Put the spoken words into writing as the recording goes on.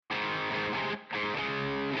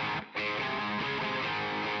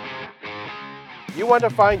You want to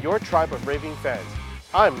find your tribe of raving fans.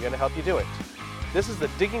 I'm going to help you do it. This is the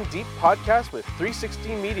Digging Deep podcast with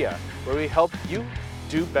 360 Media, where we help you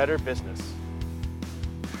do better business.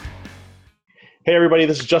 Hey everybody,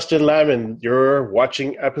 this is Justin Lam, and you're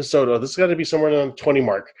watching this is going to be somewhere around the 20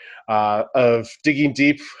 mark of Digging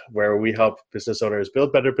Deep, where we help business owners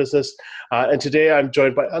build better business. And today I'm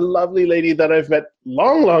joined by a lovely lady that I've met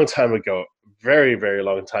long time ago, very, very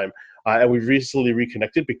long time. And we've recently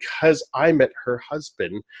reconnected because I met her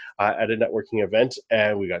husband at a networking event,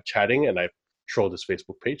 and we got chatting, and I trolled his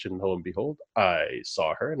Facebook page, and lo and behold, I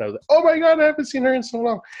saw her, and I was like, oh my God, I haven't seen her in so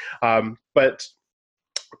long. But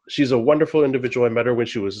she's a wonderful individual. I met her when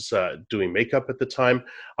she was doing makeup at the time.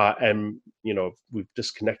 And, you know, we've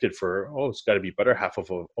disconnected for, it's got to be better half of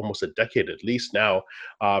almost a decade at least now.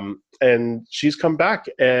 And she's come back,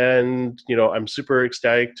 and, you know, I'm super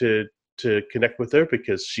ecstatic to connect with her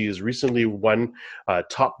because she's recently won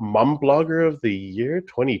Top Mom Blogger of the Year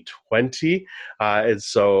 2020. And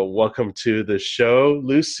so welcome to the show,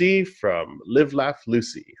 Lucy from Live Laugh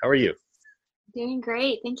Lucy. How are you? Doing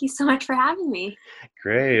great. Thank you so much for having me.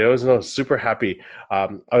 Great. I was super happy. I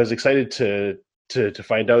was excited to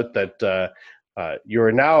find out that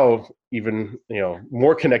you're now even, you know,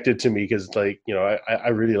 more connected to me because, like, you know, I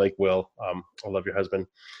really like Will. I love your husband.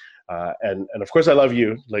 And of course I love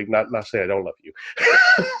you, like not say I don't love you.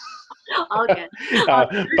 All good.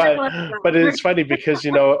 But it's funny because,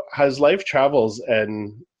 you know, as life travels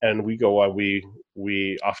and we go on,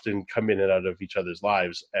 we often come in and out of each other's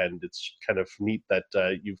lives, and it's kind of neat that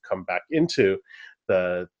you've come back into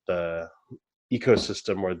the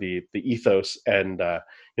ecosystem or the ethos, and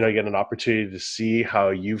you know, you get an opportunity to see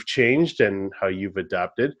how you've changed and how you've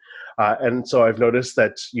adapted. And so I've noticed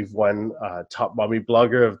that you've won Top Mommy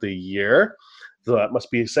Blogger of the Year. So that must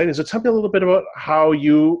be exciting. So tell me a little bit about how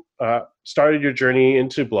you started your journey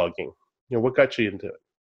into blogging. You know, what got you into it?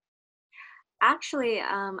 Actually,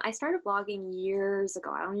 I started blogging years ago.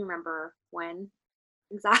 I don't even remember when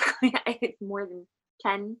exactly. I think more than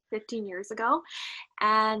 10, 15 years ago.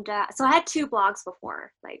 And so I had two blogs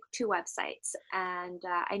before, like two websites. And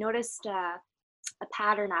I noticed a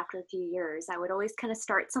pattern after a few years. I would always kind of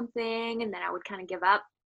start something, and then I would kind of give up.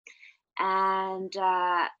 And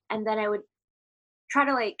then I would try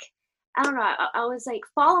to, like, I don't know, I was like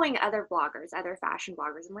following other bloggers, other fashion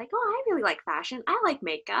bloggers. I'm like, oh, I really like fashion. I like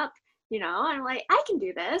makeup, you know, and I'm like, I can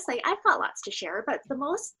do this. Like, I've got lots to share. But the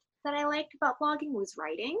most that I liked about blogging was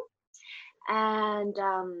writing. And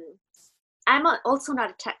I'm also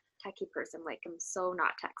not a techie person. Like, I'm so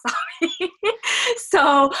not tech savvy.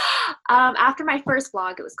 So after my first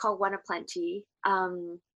blog, it was called One of Plenty.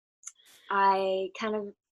 I kind of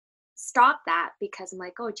stopped that because I'm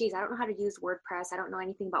like, oh geez, I don't know how to use WordPress. I don't know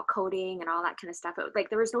anything about coding and all that kind of stuff. Like,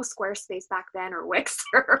 there was no Squarespace back then, or Wix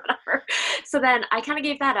or whatever. So then I kind of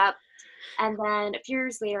gave that up. And then a few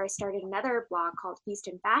years later, I started another blog called Feast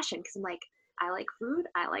and Fashion because I'm like, I like food,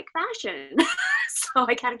 I like fashion. So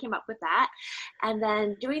I kind of came up with that. And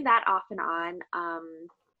then doing that off and on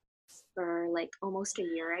for like almost a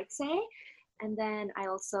year, I'd say. And then I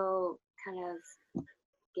also kind of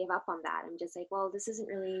gave up on that. I'm just like, well, this isn't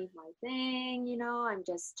really my thing, you know. I'm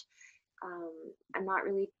not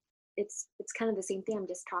really, it's kind of the same thing. I'm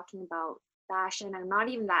just talking about fashion. I'm not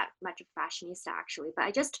even that much of a fashionista actually, but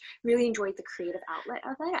I just really enjoyed the creative outlet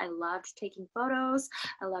of it. I loved taking photos.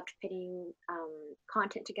 I loved putting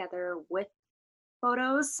content together with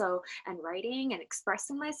photos, and writing and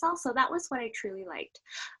expressing myself. So that was what I truly liked.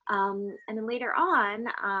 And then later on,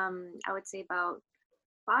 I would say about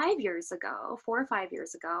 4 or 5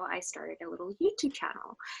 years ago, I started a little YouTube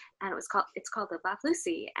channel, and it's called Live Laugh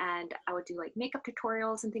Lucy. And I would do like makeup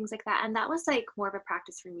tutorials and things like that. And that was like more of a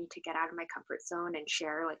practice for me to get out of my comfort zone and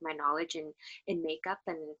share like my knowledge in makeup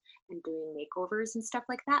and doing makeovers and stuff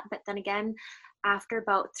like that. But then again, after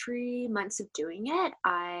about 3 months of doing it,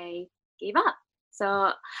 I gave up.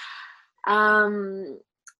 So and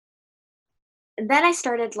then I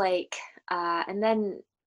started like and then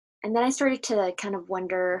I started to kind of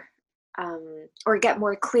wonder or get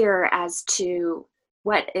more clear as to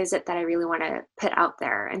what is it that I really want to put out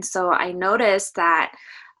there. And so I noticed that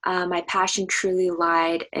my passion truly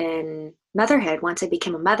lied in motherhood once I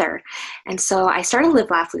became a mother. And so I started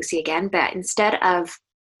Live Laugh Lucy again, but instead of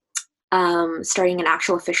starting an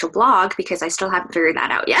actual official blog, because I still haven't figured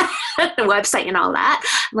that out yet, the website and all that.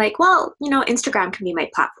 I'm like, well, you know, Instagram can be my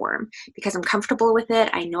platform because I'm comfortable with it.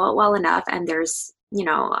 I know it well enough, and there's, you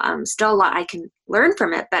know, still a lot I can learn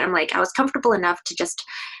from it. But I'm like, I was comfortable enough to just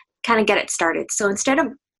kind of get it started. So instead of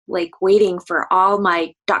like waiting for all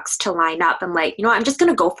my ducks to line up, I'm like, you know, I'm just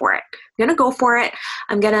going to go for it. I'm going to go for it.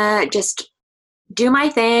 I'm going to just do my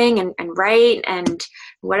thing and write and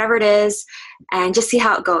whatever it is and just see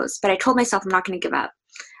how it goes. But I told myself I'm not going to give up.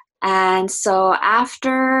 And so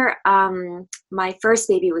after my first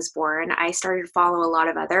baby was born, I started to follow a lot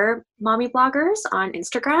of other mommy bloggers on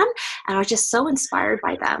Instagram, and I was just so inspired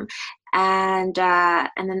by them. And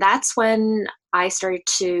then that's when I started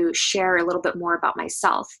to share a little bit more about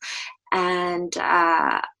myself. And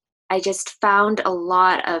I just found a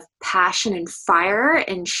lot of passion and fire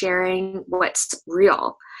in sharing what's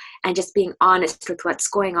real and just being honest with what's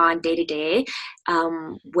going on day to day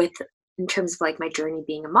with in terms of like my journey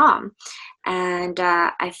being a mom. And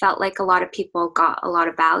I felt like a lot of people got a lot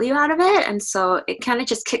of value out of it. And so it kind of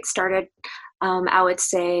just kickstarted, I would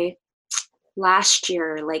say last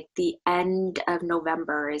year, like the end of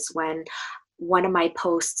November is when one of my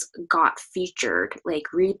posts got featured, like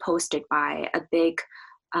reposted by a big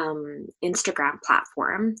Instagram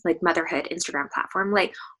platform, like motherhood Instagram platform,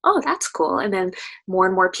 like, oh, that's cool. And then more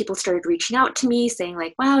and more people started reaching out to me saying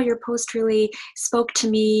like, wow, your post really spoke to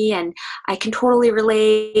me and I can totally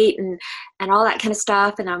relate and all that kind of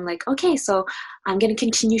stuff. And I'm like, okay, so I'm going to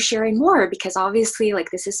continue sharing more because obviously like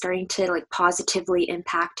this is starting to like positively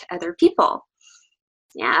impact other people.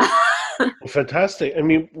 Yeah. Fantastic. I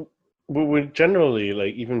mean, we would generally,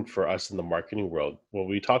 like, even for us in the marketing world, when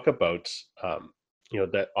we talk about,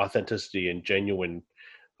 that authenticity and genuine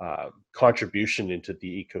contribution into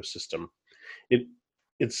the ecosystem, it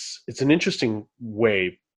it's an interesting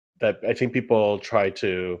way that I think people try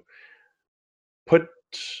to put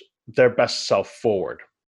their best self forward,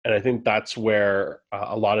 and I think that's where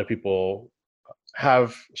a lot of people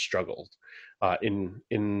have struggled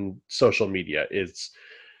in social media. It's,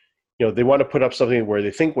 they want to put up something where they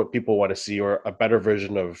think what people want to see, or a better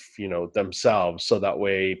version of, themselves, so that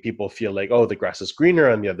way people feel like, oh, the grass is greener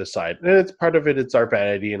on the other side. And it's part of it, it's our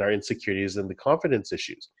vanity and our insecurities and the confidence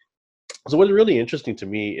issues. So what's really interesting to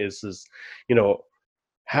me is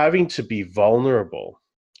having to be vulnerable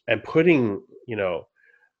and putting,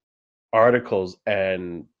 articles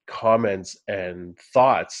and comments and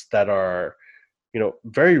thoughts that are,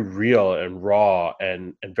 very real and raw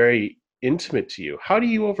and very intimate to you. How do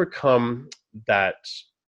you overcome that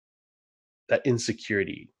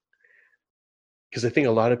insecurity? Because I think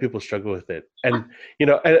a lot of people struggle with it, and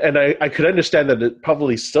I could understand that it's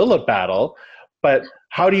probably still a battle, but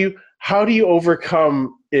how do you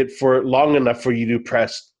overcome it for long enough for you to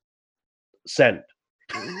press send?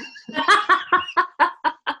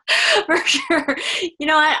 For sure. You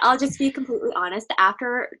know what? I'll just be completely honest.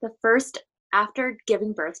 After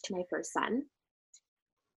giving birth to my first son,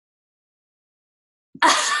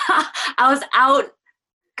 I was out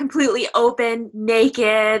completely open,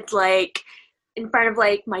 naked, like in front of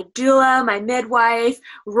like my doula, my midwife,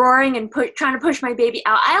 roaring and trying to push my baby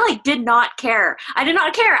out. I like did not care. I did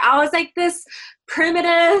not care. I was like this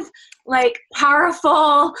primitive, like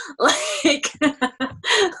powerful, like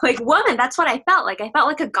like woman. That's what I felt like. I felt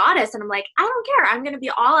like a goddess, and I'm like, I don't care. I'm gonna be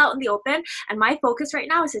all out in the open, and my focus right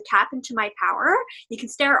now is to tap into my power. You can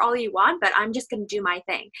stare all you want, but I'm just gonna do my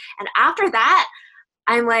thing. And after that,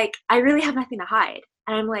 I'm like, I really have nothing to hide.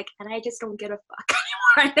 And I'm like, and I just don't give a fuck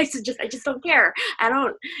anymore. I just don't care. I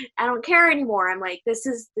don't care anymore. I'm like, this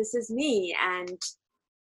is me, and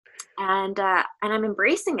I'm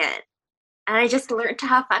embracing it. And I just learned to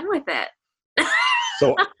have fun with it.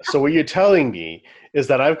 So what you're telling me is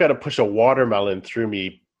that I've got to push a watermelon through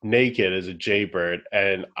me naked as a jaybird,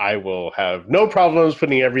 and I will have no problems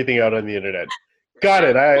putting everything out on the internet. Got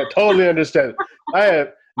it. I totally understand.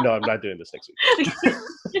 No, I'm not doing this next week.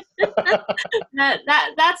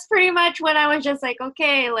 That's pretty much when I was just like,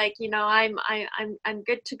 okay, like, I'm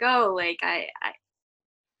good to go. Like I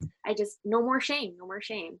just, no more shame, no more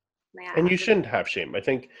shame. Yeah, And you shouldn't have shame. I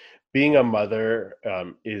think being a mother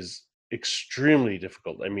is extremely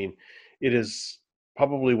difficult. I mean, it is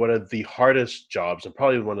probably one of the hardest jobs and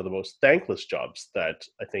probably one of the most thankless jobs that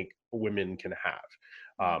I think women can have.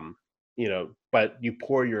 But you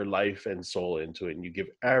pour your life and soul into it, and you give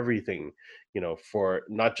everything, for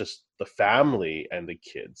not just the family and the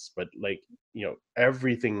kids, but like,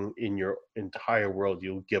 everything in your entire world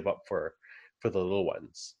you'll give up for the little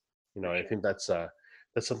ones. I think that's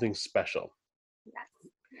something special. yes,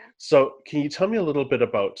 yeah. So can you tell me a little bit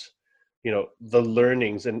about, the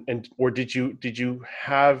learnings, and or did you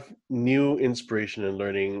have new inspiration and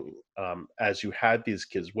learning as you had these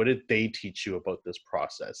kids? What did they teach you about this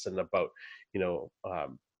process and about,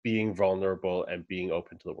 being vulnerable and being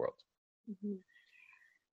open to the world? Hmm.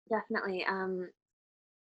 Definitely.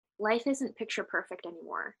 Life isn't picture perfect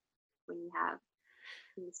anymore when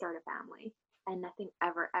you start a family. and nothing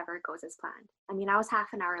ever goes as planned. I mean, I was half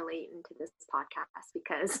an hour late into this podcast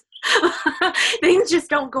because things just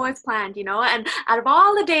don't go as planned, you know. And out of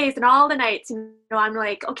all the days and all the nights, you know, I'm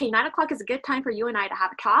like, okay, 9 o'clock is a good time for you and I to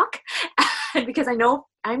have a talk, because I know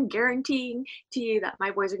I'm guaranteeing to you that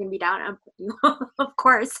my boys are going to be down. Of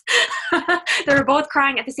course, they were both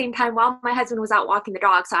crying at the same time while my husband was out walking the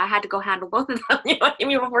dog, so I had to go handle both of them. You know what I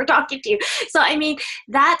mean? Before talking to you, so I mean,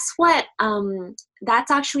 that's what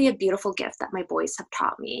that's actually a beautiful gift that my boys have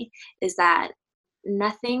taught me, is that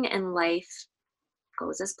nothing in life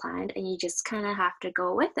goes as planned, and you just kind of have to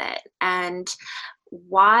go with it. And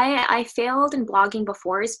why I failed in blogging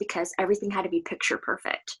before is because everything had to be picture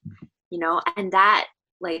perfect, you know, and that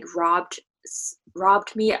like robbed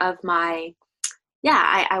me of my,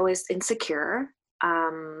 I was insecure.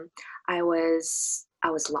 I was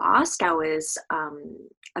lost. I was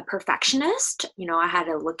a perfectionist. You know, I had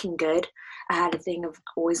a looking good. I had a thing of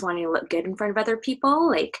always wanting to look good in front of other people,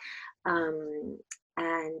 like, and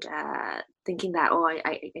thinking that, oh,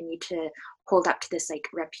 I need to hold up to this like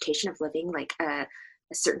reputation of living like a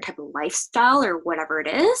certain type of lifestyle or whatever it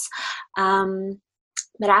is.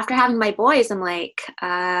 But after having my boys, I'm like,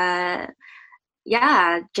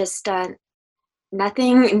 just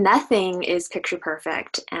nothing is picture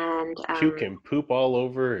perfect. And puke and poop all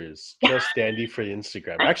over is just dandy for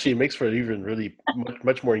Instagram. Actually, it makes for even really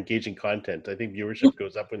much more engaging content. I think viewership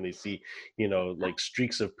goes up when they see, you know, like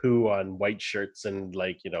streaks of poo on white shirts and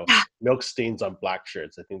like, you know, milk stains on black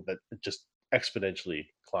shirts. I think that it just exponentially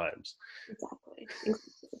climbs. Exactly.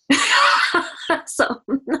 So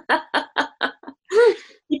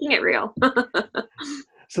keeping it real.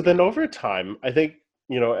 So then over time, I think,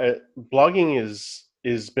 you know, blogging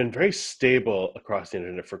is been very stable across the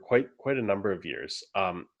internet for quite a number of years.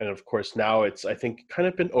 And of course, now it's, I think, kind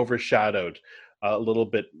of been overshadowed a little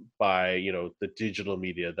bit by, you know, the digital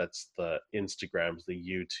media. That's the Instagrams, the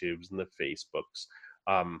YouTubes, and the Facebooks.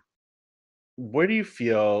 Where do you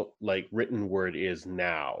feel like written word is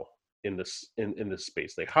now in this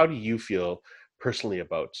space? Like, how do you feel personally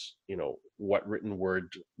about, you know, what written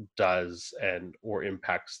word does and or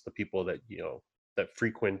impacts the people that, you know, that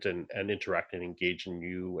frequent and interact and engage in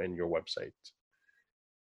you and your website?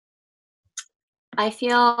 I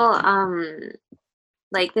feel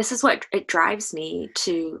like this is what it drives me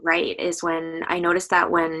to write, is when I notice that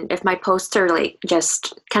if my posts are like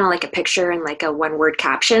just kind of like a picture and like a one word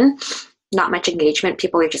caption, not much engagement,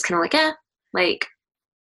 people are just kind of like, like,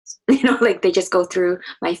 you know, like they just go through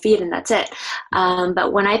my feed and that's it.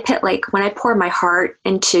 But when I pour my heart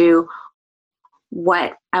into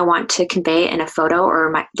what I want to convey in a photo,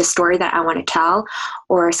 or the story that I want to tell,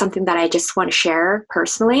 or something that I just want to share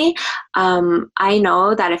personally, I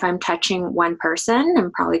know that if I'm touching one person,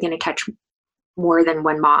 I'm probably going to touch more than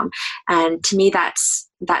one mom. And to me, that's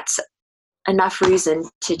enough reason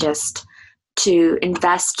to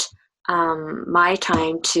invest my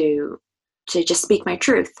time to just speak my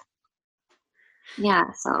truth. Yeah.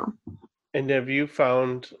 So. And have you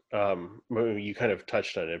found, you kind of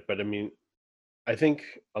touched on it, but I mean, I think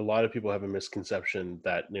a lot of people have a misconception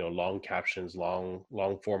that, you know, long captions, long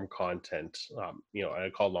form content, you know, I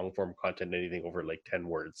call long form content anything over like 10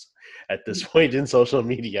 words at this point in social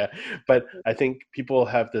media. But I think people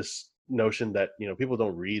have this notion that, you know, people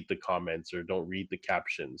don't read the comments or don't read the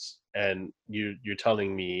captions. And you're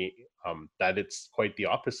telling me that it's quite the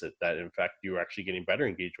opposite, that in fact, you're actually getting better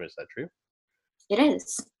engagement. Is that true? It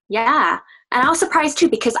is. Yeah. And I was surprised too,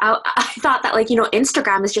 because I thought that, like, you know,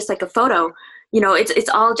 Instagram is just like a photo, you know, it's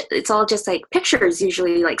all just like pictures,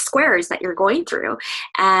 usually like squares that you're going through,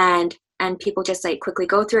 and people just like quickly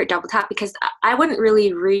go through it, double tap, because I wouldn't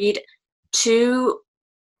really read too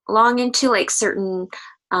long into like certain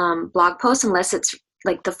blog posts unless it's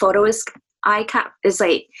like the photo is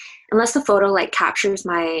like, unless the photo like captures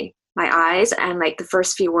my eyes, and like the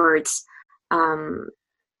first few words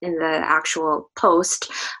in the actual post,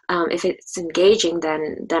 if it's engaging,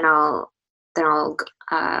 then I'll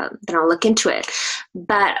look into it.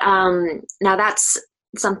 But now that's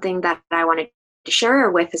something that I wanted to share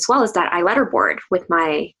with as well, is that I letterboard with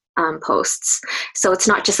my posts. So it's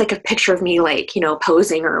not just like a picture of me, like, you know,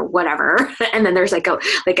 posing or whatever. And then there's like a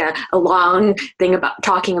long thing about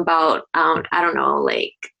talking about, I don't know,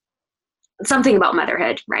 like something about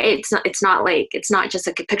motherhood, right? It's not just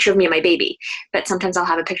like a picture of me and my baby, but sometimes I'll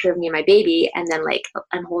have a picture of me and my baby, and then like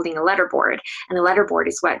I'm holding a letterboard, and the letterboard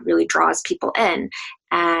is what really draws people in.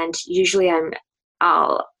 And usually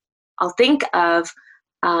I'll think of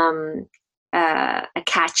a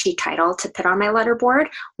catchy title to put on my letterboard,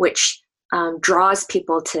 which draws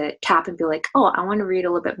people to tap and be like, oh, I want to read a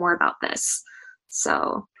little bit more about this.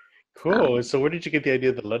 So Cool. So where did you get the idea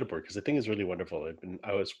of the letterboard? Because I think it's really wonderful.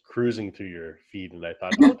 I was cruising through your feed and I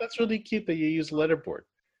thought, oh, that's really cute that you use letterboard.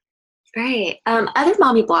 Right. Other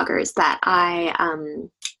mommy bloggers that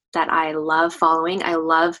I love following. I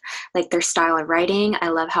love like their style of writing. I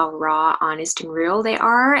love how raw, honest, and real they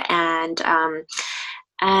are. And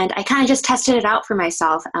I kind of just tested it out for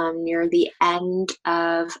myself near the end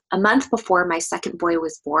of a month before my second boy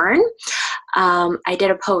was born. I did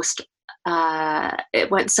a post. The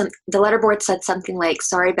letterboard said something like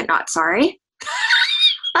 "sorry but not sorry."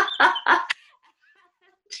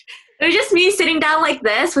 It was just me sitting down like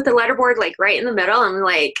this with the letterboard like right in the middle and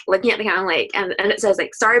like looking at the camera like and it says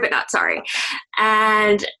like sorry but not sorry.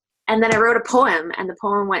 And and then I wrote a poem and the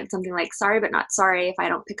poem went something like sorry but not sorry if I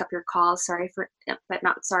don't pick up your call, sorry for but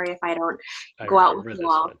not sorry if I don't I go out with remember you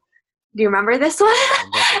this all. one. Do you remember this one? I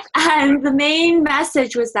remember this one. And the main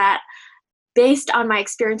message was that based on my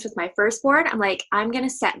experience with my firstborn, I'm like, I'm going to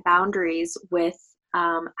set boundaries with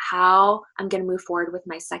how I'm going to move forward with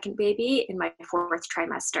my second baby in my fourth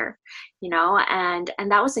trimester, and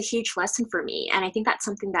that was a huge lesson for me. And I think that's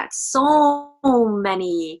something that so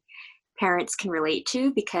many parents can relate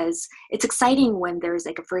to because it's exciting when there's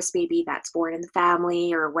like a first baby that's born in the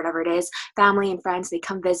family or whatever it is, family and friends, they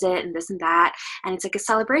come visit and this and that. And it's like a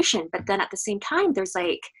celebration. But then at the same time, there's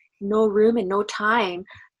like no room and no time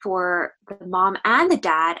for the mom and the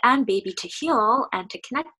dad and baby to heal and to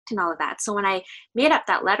connect and all of that. So when I made up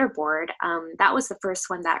that letterboard, that was the first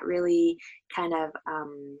one that really kind of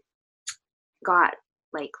got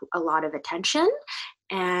like a lot of attention.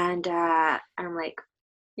 And I'm like,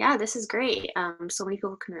 yeah, this is great. So many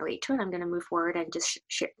people can relate to it. I'm going to move forward and just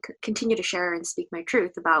continue to share and speak my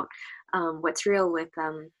truth about what's real with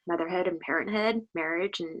motherhood and parenthood,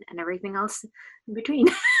 marriage, and everything else in between.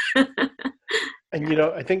 And Yeah.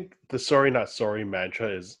 I think the "sorry not sorry" mantra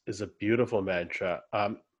is a beautiful mantra.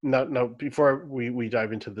 Now, before we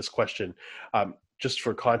dive into this question, just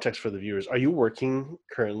for context for the viewers, are you working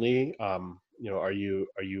currently? Are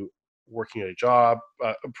you working at a job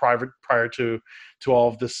prior to all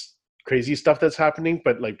of this crazy stuff that's happening?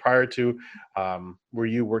 But like prior to, were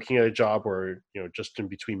you working at a job or just in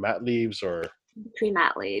between mat leaves or? Between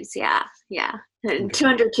mat leaves, yeah, yeah. And Okay,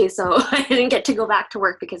 202, so I didn't get to go back to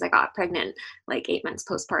work because I got pregnant like 8 months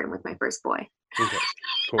postpartum with my first boy. okay,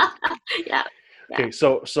 cool. Yeah, yeah. Okay,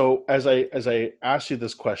 so as I ask you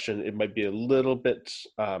this question, it might be a little bit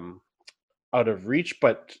out of reach,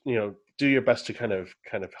 but do your best to kind of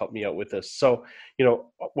help me out with this. So,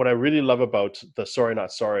 what I really love about the "sorry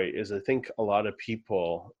not sorry" is I think a lot of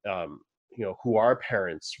people, who are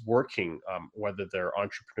parents working, whether they're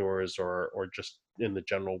entrepreneurs or just in the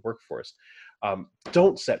general workforce,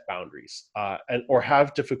 don't set boundaries and or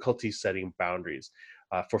have difficulty setting boundaries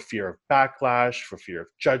for fear of backlash, for fear of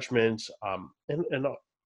judgment. And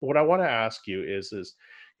what I want to ask you is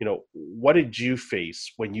what did you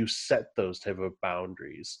face when you set those type of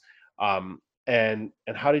boundaries, and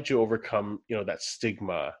how did you overcome that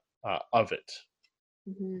stigma of it?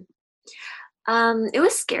 Mhm. It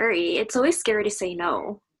was scary. It's always scary to say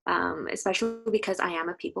no, especially because I am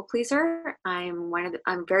a people pleaser. I'm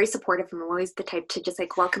very supportive. I'm always the type to just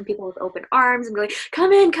like welcome people with open arms and be like,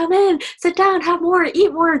 come in, sit down, have more,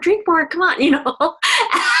 eat more, drink more, come on,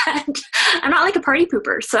 And I'm not like a party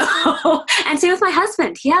pooper. So, and same with my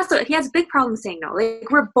husband. He has a big problem saying no. Like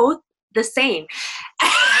we're both the same.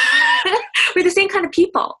 We're the same kind of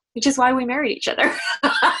people, which is why we married each other.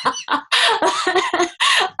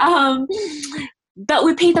 um, but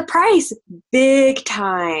we pay the price big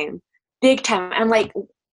time, big time. And like,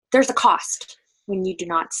 there's a cost when you do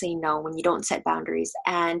not say no, when you don't set boundaries.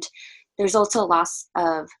 And there's also a loss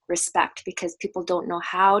of respect because people don't know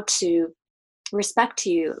how to respect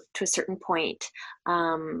you to a certain point.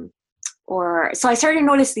 Or so I started to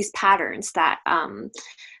notice these patterns that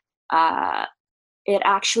uh, it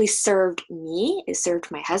actually served me, it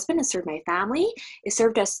served my husband, it served my family, it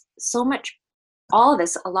served us so much, all of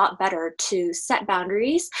us a lot better to set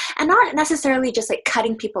boundaries and not necessarily just like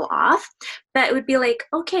cutting people off, but it would be like,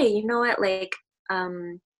 okay, you know what, like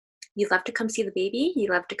you love to come see the baby, you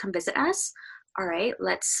love to come visit us, all right,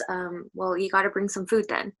 let's well, you got to bring some food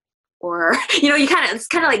then. Or it's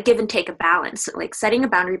kind of like give and take, a balance, like setting a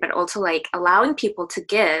boundary but also like allowing people to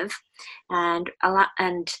give and allow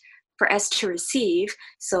and for us to receive.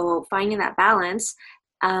 So finding that balance,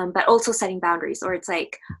 but also setting boundaries. Or it's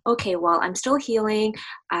like, okay, well, I'm still healing.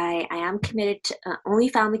 I am committed to only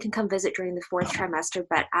family can come visit during the fourth trimester,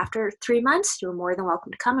 but after 3 months, you're more than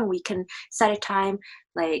welcome to come and we can set a time,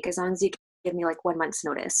 like as long as you give me like 1 month's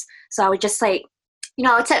notice. So I would just like,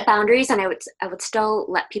 I would set boundaries and I would still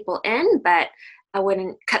let people in, but I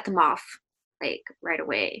wouldn't cut them off like right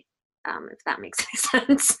away. if that makes any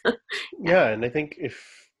sense. Yeah. Yeah, and I think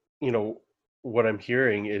if, you know, what I'm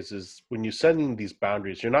hearing is when you setting these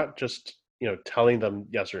boundaries, you're not just, telling them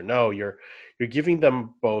yes or no, you're giving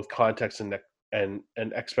them both context and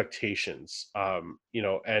expectations.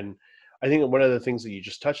 And I think one of the things that you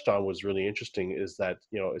just touched on was really interesting is that,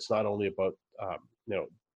 it's not only about um, you know,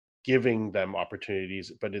 giving them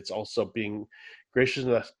opportunities, but it's also being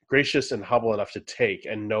gracious and humble enough to take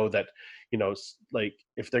and know that, like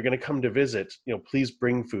if they're going to come to visit, please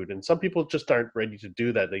bring food. And some people just aren't ready to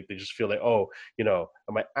do that. They just feel like, oh,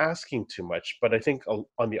 am I asking too much? But I think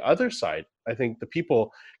on the other side, I think the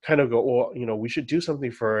people kind of go, well, we should do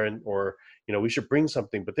something for her, or we should bring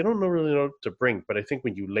something, but they don't really know what to bring. But I think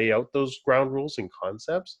when you lay out those ground rules and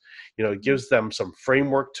concepts, it gives them some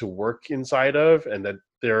framework to work inside of, and that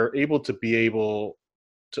they're able to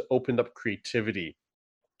open up creativity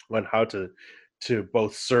on how to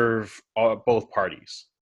both serve both parties.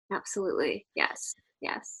 Absolutely. Yes.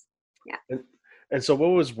 Yes. Yeah. And so what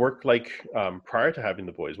was work like prior to having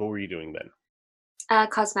the boys? What were you doing then?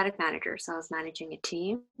 Cosmetic manager. So I was managing a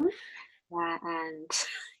team. Yeah, and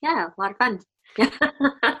yeah, a lot of fun.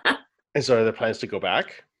 And so are there plans to go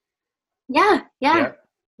back? Yeah, yeah. Yeah.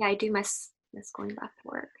 Yeah, I do miss going back to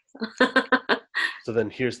work. So. So then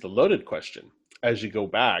here's the loaded question. As you go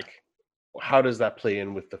back, how does that play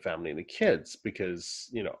in with the family and the kids? Because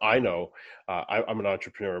I know I'm an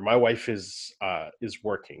entrepreneur. My wife is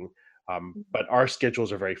working, but our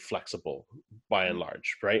schedules are very flexible by and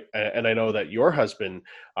large, right? And I know that your husband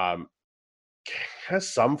um, has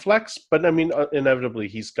some flex, but I mean, inevitably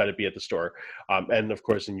he's got to be at the store, and of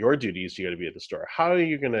course, in your duties, you got to be at the store. How are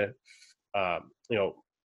you going to,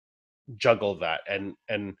 juggle that, and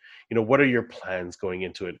what are your plans going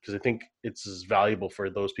into it? Because I think it's as valuable for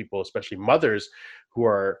those people, especially mothers who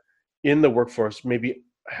are in the workforce, maybe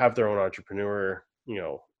have their own entrepreneur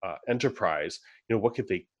enterprise. What could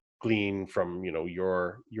they glean from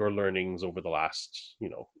your learnings over the last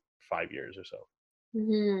 5 years or so?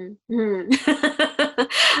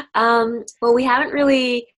 Well, we haven't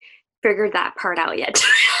really figured that part out yet,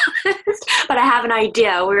 but I have an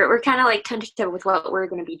idea. We're kind of like tentative with what we're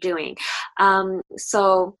going to be doing.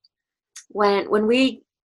 So when we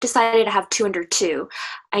decided to have two under two,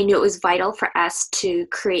 I knew it was vital for us to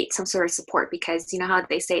create some sort of support, because you know how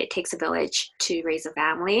they say it takes a village to raise a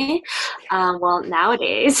family. Well,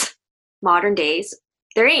 nowadays, modern days,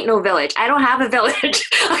 there ain't no village. I don't have a village.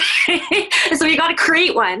 Okay? So we got to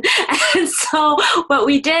create one. And so what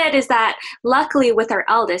we did is that, luckily with our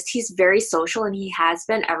eldest, he's very social, and he has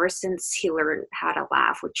been ever since he learned how to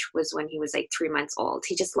laugh, which was when he was like 3 months old.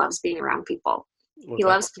 He just loves being around people. Well, He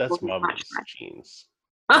loves people that's who watch mommy's genes.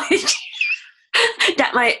 much.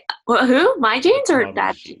 Dad, who? My jeans That's or mommy's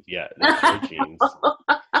dad? genes. Yeah, that's your genes.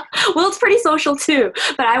 Well, it's pretty social too,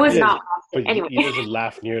 but I was It is, not. but Anyway. he doesn't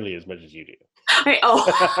laugh nearly as much as you do. Right. Oh.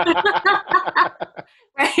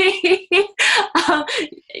 Right. um,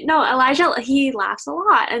 no, Elijah, he laughs a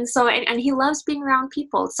lot, and so and he loves being around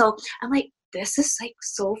people. So I'm like, this is like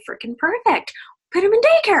so freaking perfect. Put him in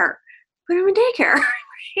daycare. Put him in daycare.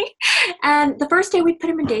 Right? And the first day we put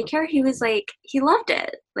him in daycare, he was like, he loved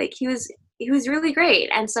it. Like he was really great.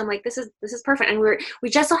 And so I'm like, this is perfect. And we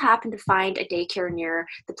just so happened to find a daycare near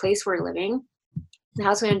the place we're living. The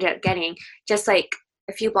house we ended up getting, just like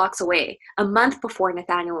a few blocks away, a month before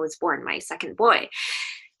Nathaniel was born, my second boy.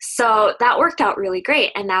 So that worked out really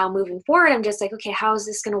great. And now moving forward, I'm just like, okay, how is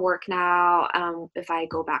this going to work now? If I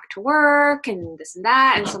go back to work and this and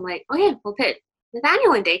that. And so I'm like, okay, we'll put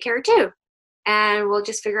Nathaniel in daycare too, and we'll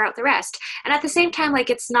just figure out the rest. And at the same time, like,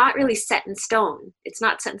 it's not really set in stone. It's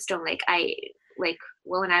not set in stone. Like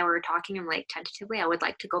Will and I were talking, I'm like, tentatively, I would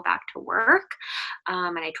like to go back to work.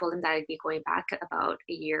 And I told him that I'd be going back about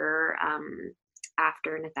a year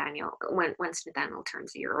after Nathaniel, once Nathaniel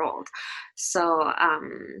turns a year old. So, I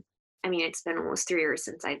mean, it's been almost 3 years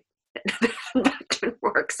since I've been back to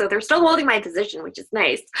work. So they're still holding my position, which is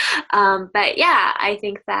nice. But yeah, I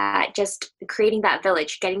think that just creating that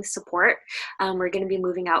village, getting support. We're going to be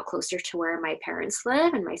moving out closer to where my parents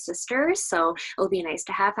live and my sisters. So it'll be nice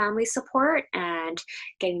to have family support, and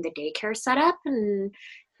getting the daycare set up, and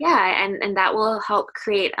yeah, and that will help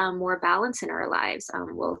create more balance in our lives.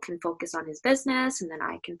 Will can focus on his business, and then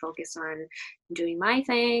I can focus on doing my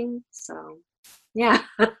thing. So yeah.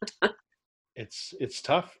 It's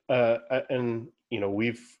tough, and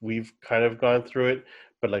we've kind of gone through it,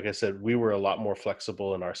 but like I said, we were a lot more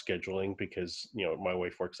flexible in our scheduling because my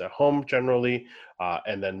wife works at home generally,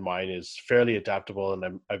 and then mine is fairly adaptable,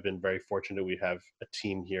 and I've been very fortunate. We have a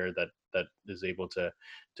team here that is able to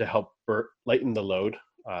help lighten the load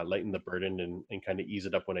lighten the burden and kind of ease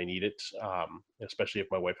it up when I need it, especially if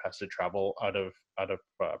my wife has to travel out of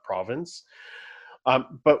province.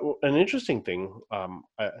 But an interesting thing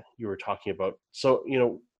you were talking about. So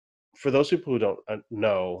for those people who don't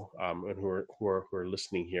know, and who are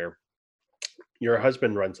listening here, your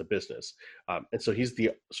husband runs a business, and so he's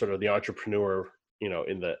the sort of the entrepreneur,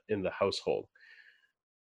 in the household.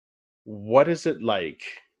 What is it like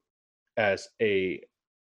as a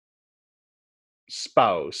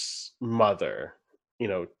spouse, mother, you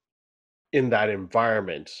know, in that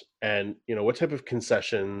environment? And what type of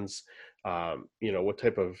concessions, what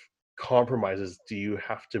type of compromises do you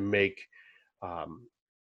have to make, um,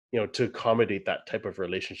 to accommodate that type of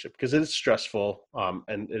relationship? Because it is stressful,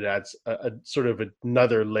 and it adds a sort of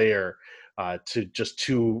another layer to just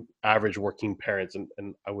two average working parents.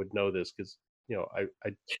 And I would know this because I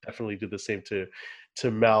definitely do the same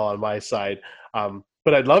to Mel on my side.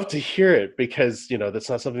 But I'd love to hear it because that's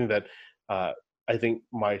not something that I think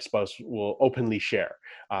my spouse will openly share,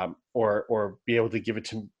 or be able to give it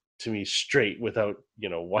to me straight without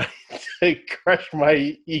wanting to crush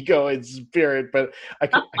my ego and spirit. But I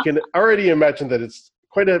can already imagine that it's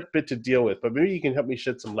quite a bit to deal with. But maybe you can help me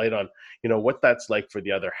shed some light on what that's like for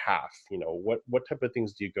the other half. What type of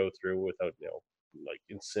things do you go through without like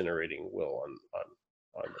incinerating Will on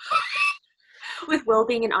the podcast? With Will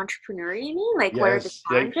being an entrepreneur, you mean? Like, what are the Yes,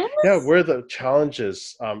 yeah, yeah. challenges? What are the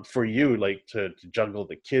challenges for you, like to juggle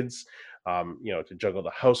the kids, to juggle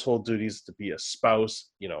the household duties, to be a spouse,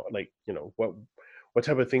 like what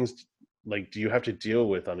type of things like do you have to deal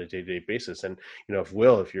with on a day-to-day basis? And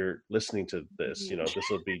if you're listening to this, Mhm. this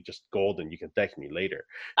will be just gold, and you can thank me later.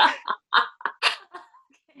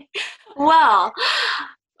 Well,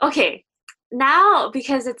 okay. Now,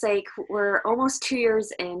 because it's like we're almost 2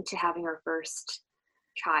 years into having our first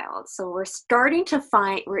child, so we're starting to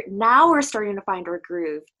find our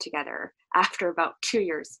groove together after about 2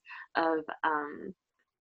 years of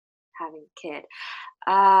having a kid.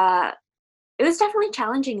 Uh, it was definitely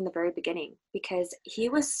challenging in the very beginning because he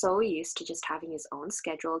was so used to just having his own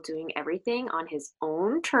schedule, doing everything on his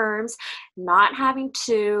own terms, not having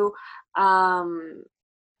to um,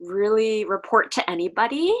 really report to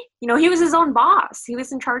anybody. He was his own boss. He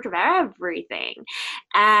was in charge of everything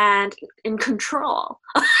and in control.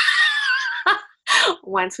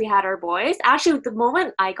 Once we had our boys, actually, the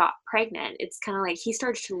moment I got pregnant, it's kind of like he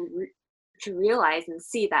started to realize and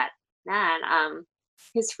see that, man,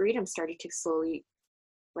 his freedom started to slowly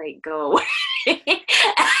like go away.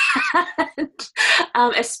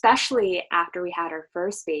 And, especially after we had our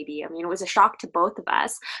first baby. I mean, it was a shock to both of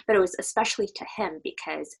us, but it was especially to him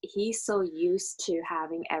because he's so used to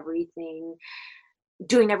having everything,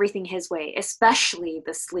 doing everything his way, especially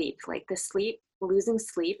the sleep, like the sleep, losing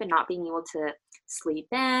sleep and not being able to sleep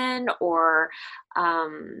in, or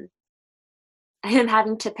um, him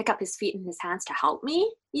having to pick up his feet and his hands to help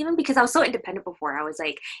me, even because I was so independent before. I was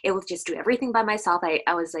like able to just do everything by myself.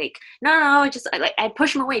 I was like, no, just I'd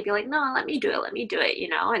push him away, be like, no, let me do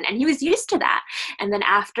it, and he was used to that. And then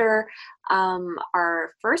after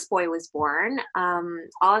our first boy was born,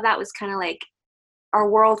 all of that was kind of like our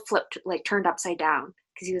world flipped, like turned upside down,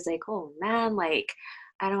 because he was like, oh man, like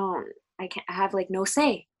I don't, I can't, I have like no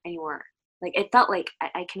say anymore. Like it felt like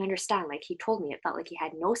I can understand. Like he told me, it felt like he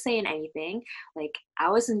had no say in anything. Like I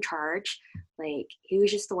was in charge. Like he was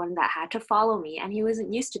just the one that had to follow me, and he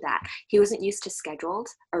wasn't used to that. He wasn't used to scheduled,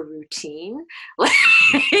 a routine, like,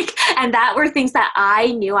 and that were things that I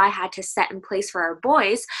knew I had to set in place for our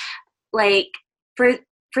boys, like for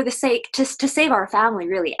the sake to save our family,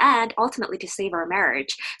 really, and ultimately to save our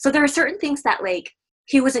marriage. So there are certain things that like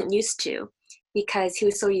he wasn't used to because he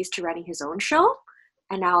was so used to running his own show.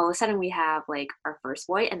 And now all of a sudden we have like our first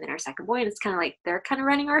boy and then our second boy, and it's kind of like they're kind of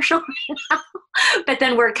running our show right now. But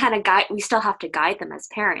then we're kind of we still have to guide them as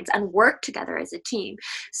parents and work together as a team.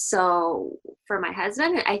 So for my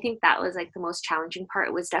husband, I think that was like the most challenging part.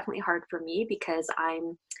 It was definitely hard for me because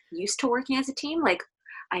I'm used to working as a team. Like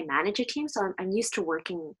I manage a team, so I'm used to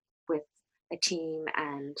working with a team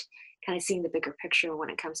and kind of seeing the bigger picture when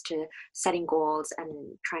it comes to setting goals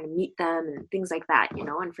and trying to meet them and things like that.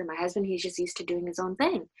 And for my husband, he's just used to doing his own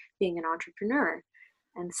thing, being an entrepreneur.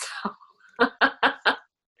 And so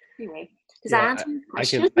anyway, does that Yeah, answer your I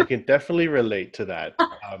question? can definitely relate to that.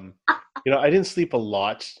 Um, I didn't sleep a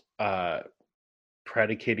lot,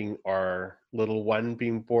 predicating our little one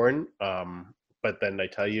being born. But then I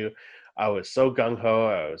tell you, I was so gung ho.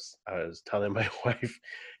 I was telling my wife,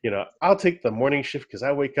 I'll take the morning shift because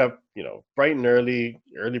I wake up, bright and early.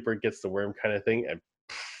 Early bird gets the worm kind of thing. And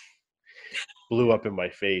blew up in my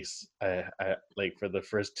face. I like for the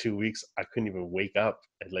first 2 weeks, I couldn't even wake up.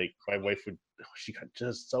 And like my wife would, she got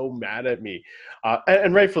just so mad at me,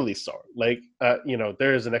 and rightfully so. Like,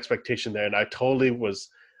 there is an expectation there, and I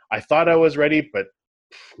thought I was ready, but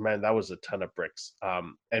man, that was a ton of bricks.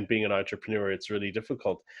 And being an entrepreneur, it's really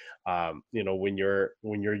difficult. When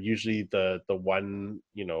you're usually the one,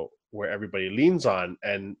 where everybody leans on,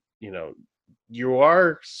 and you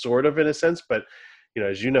are sort of in a sense, but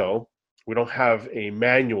as you know, we don't have a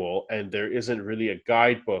manual, and there isn't really a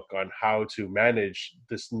guidebook on how to manage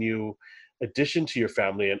this new addition to your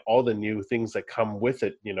family and all the new things that come with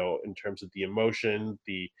it, in terms of the emotion,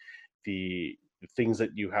 the things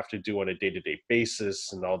that you have to do on a day-to-day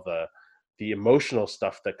basis, and all the emotional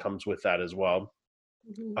stuff that comes with that as well.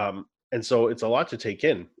 Mhm. And so it's a lot to take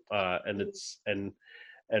in, and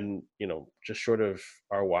just short of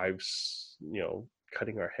our wives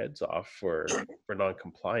cutting our heads off for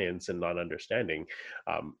non-compliance and non-understanding,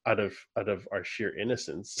 out of our sheer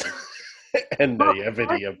innocence and Well, of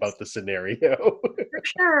naivety course, about the scenario. for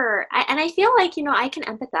sure. And I feel like, I can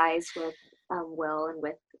empathize with Will and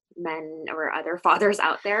with men or other fathers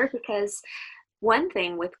out there, because one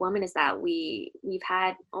thing with women is that we've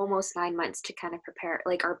had almost 9 months to kind of prepare,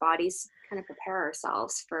 like our bodies kind of prepare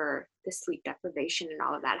ourselves for the sleep deprivation and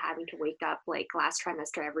all of that, having to wake up like last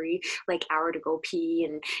trimester every like hour to go pee,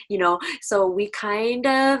 and so we kind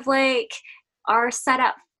of like are set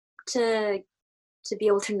up to be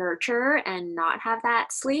able to nurture and not have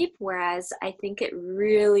that sleep. Whereas I think it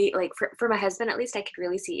really, like for my husband at least, I could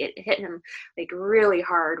really see it hit him like really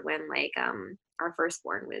hard when like our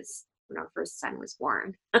firstborn was when our first son was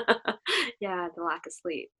born. Yeah, the lack of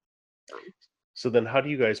sleep. So, So then how do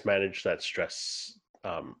you guys manage that stress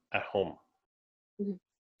at home? mhm.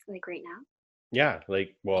 Like right now. Yeah,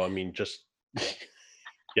 like, well, I mean, just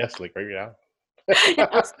yes, like right Yeah,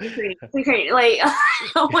 now. sleep training, sleep training. Like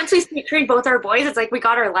once we sleep train both our boys, it's like we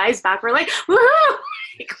got our lives back. We're like, woohoo!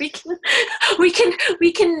 Like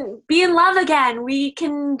we can be in love again. We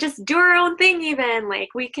can just do our own thing even. Like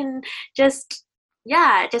we can just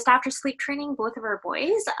yeah, just after sleep training both of our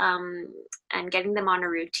boys, and getting them on a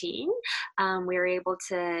routine, we were able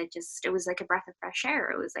to just, it was like a breath of fresh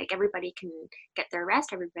air. It was like everybody can get their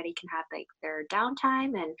rest, everybody can have like their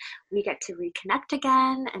downtime, and we get to reconnect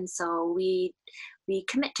again. And so we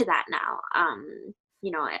commit to that now.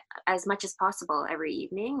 As much as possible every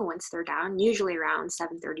evening once they're down, usually around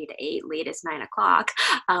 7:30 to 8, latest 9 o'clock.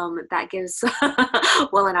 That gives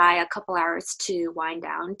Will and I a couple hours to wind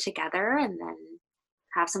down together, and then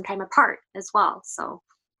have some time apart as well. So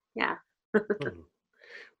yeah. Hmm,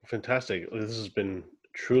 fantastic. This has been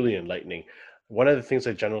truly enlightening. One of the things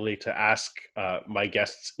I generally to ask my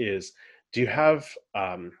guests is, do you have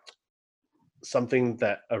something,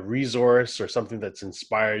 that a resource or something that's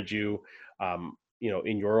inspired you,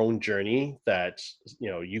 in your own journey, that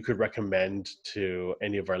you could recommend to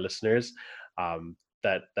any of our listeners,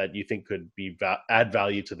 that you think could add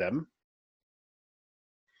value to them?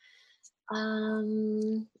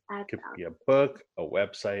 Add Could value. be a book, a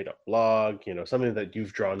website, a blog, something that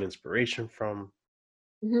you've drawn inspiration from.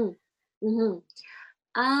 Hmm. Hmm.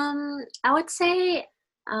 I would say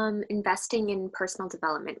investing in personal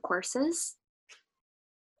development courses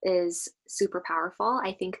is super powerful.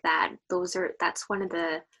 I think that that's one of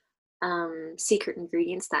the secret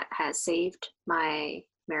ingredients that has saved my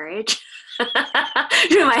marriage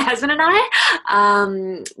to my husband and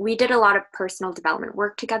I. We did a lot of personal development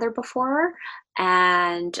work together before,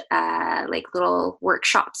 and like little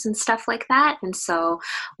workshops and stuff like that. And so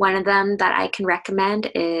one of them that I can recommend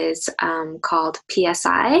is called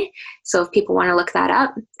PSI. So if people want to look that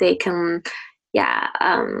up, they can yeah,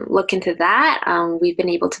 look into that. We've been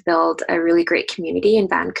able to build a really great community in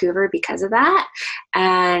Vancouver because of that,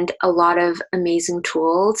 and a lot of amazing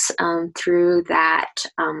tools through that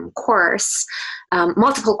course.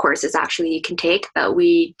 Multiple courses actually you can take, but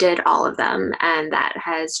we did all of them, and that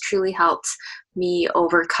has truly helped me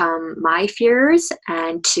overcome my fears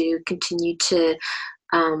and to continue to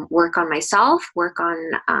work on myself, work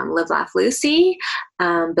on Live Laugh Lucy,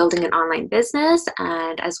 building an online business,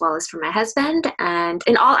 and as well as for my husband, and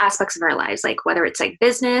in all aspects of our lives, like whether it's like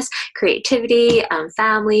business, creativity,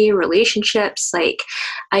 family, relationships. Like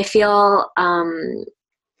I feel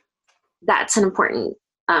that's an important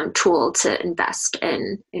tool to invest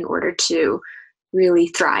in order to really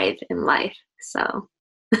thrive in life. So.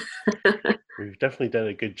 We've definitely done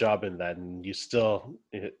a good job in that, and you still,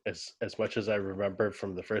 as much as I remember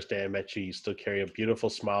from the first day I met you, you still carry a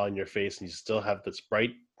beautiful smile on your face, and you still have this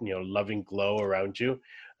bright, loving glow around you,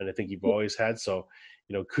 and I think you've always had. So,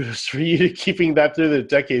 kudos for you to keeping that through the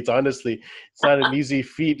decades. Honestly, it's not an easy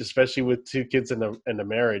feat, especially with 2 kids and a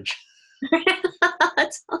marriage. Thank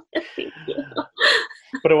you.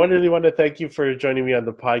 But I really want to thank you for joining me on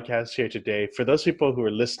the podcast here today. For those people who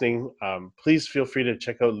are listening, please feel free to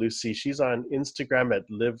check out Lucy. She's on Instagram at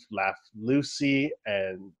Live Laugh Lucy,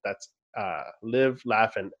 and that's Live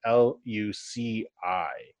Laugh and LUCI,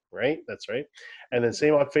 right? That's right. And then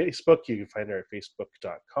same on Facebook. You can find her at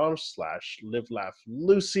facebook.com/Live Laugh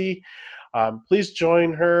Lucy. Please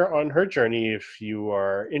join her on her journey if you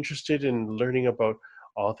are interested in learning about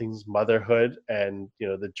all things motherhood and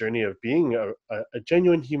the journey of being a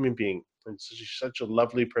genuine human being. And such a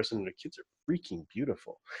lovely person, and the kids are freaking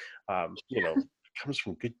beautiful. Comes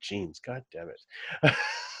from good genes. God damn it.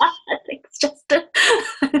 Thanks, Justin.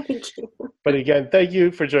 Thank you. But again, thank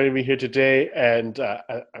you for joining me here today, and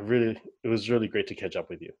it was really great to catch up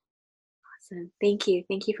with you. Awesome. Thank you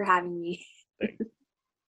for having me. Thanks.